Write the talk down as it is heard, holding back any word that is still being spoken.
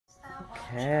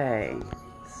Okay,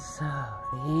 so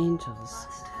the angels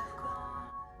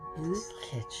in the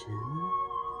kitchen,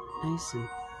 nice and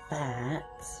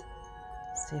fat.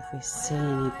 See if we see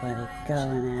anybody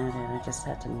going at it. I just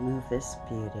had to move this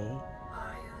beauty.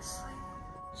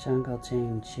 Jungle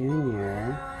Jane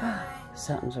Jr.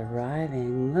 Something's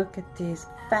arriving. Look at these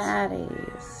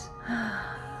fatties.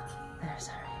 There's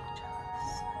our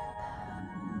angels.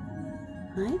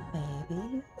 Hi,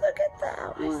 baby. Look at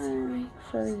that one.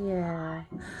 So, yeah.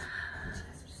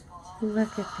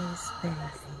 Look at these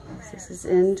babies. This is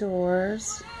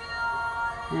indoors.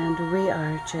 And we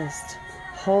are just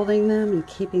holding them and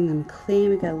keeping them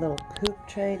clean. We got a little poop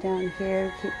tray down here.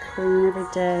 We keep clean every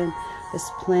day. And this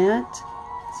plant,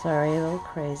 sorry, a little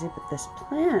crazy, but this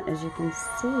plant, as you can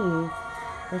see,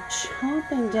 they're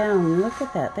chomping down. Look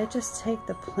at that. They just take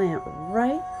the plant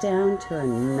right down to a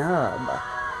nub.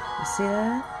 You see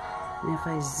that? And if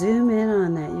I zoom in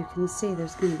on that, you can see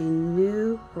there's going to be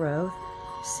new growth.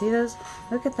 You see those?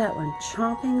 Look at that one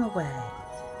chomping away.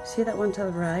 See that one to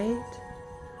the right?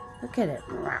 Look at it.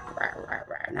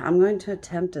 Now I'm going to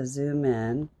attempt to zoom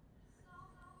in.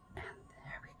 And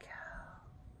there we go.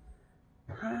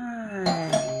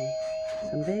 Hi.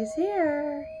 Somebody's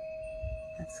here.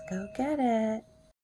 Let's go get it.